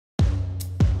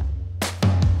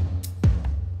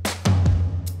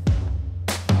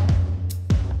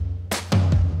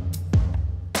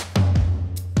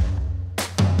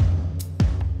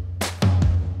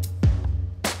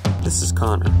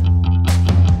Connor.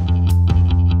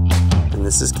 And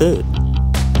this is Kade.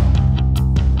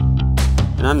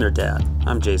 And I'm their dad.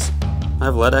 I'm Jason.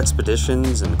 I've led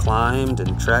expeditions and climbed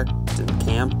and trekked and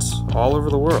camped all over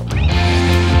the world.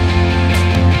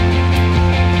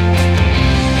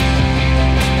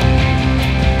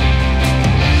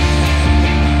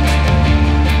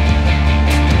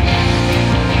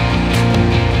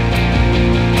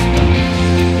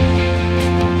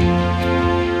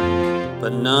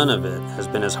 But none of it has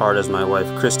been as hard as my wife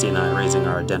Kristy and I raising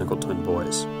our identical twin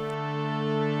boys.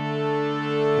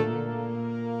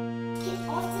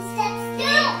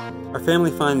 Our family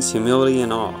finds humility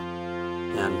in awe,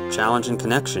 and challenge and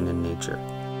connection in nature.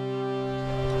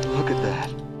 Look at that.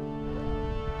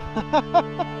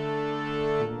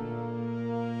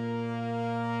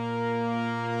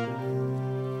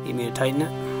 You mean to tighten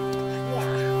it?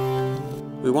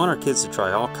 Yeah. We want our kids to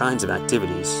try all kinds of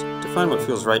activities to find what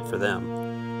feels right for them.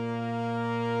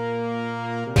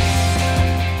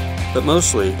 But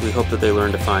mostly, we hope that they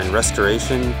learn to find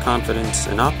restoration, confidence,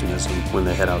 and optimism when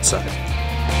they head outside.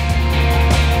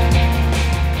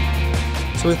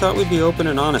 So we thought we'd be open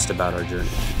and honest about our journey.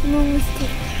 No mistake.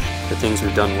 The things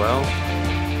we've done well.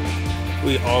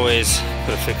 We always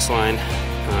put a fixed line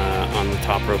on the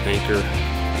top rope anchor.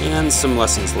 And some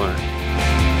lessons learned.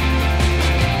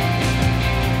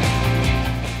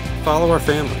 Follow our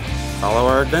family. Follow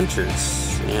our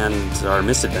adventures and our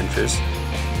misadventures.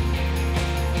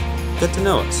 Get to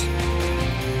know us.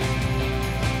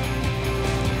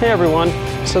 Hey everyone,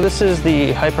 so this is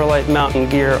the Hyperlight Mountain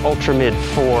Gear Ultra Mid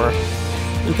 4.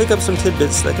 And pick up some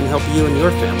tidbits that can help you and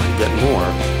your family get more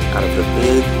out of the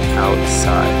big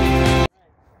outside.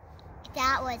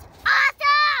 That was awesome!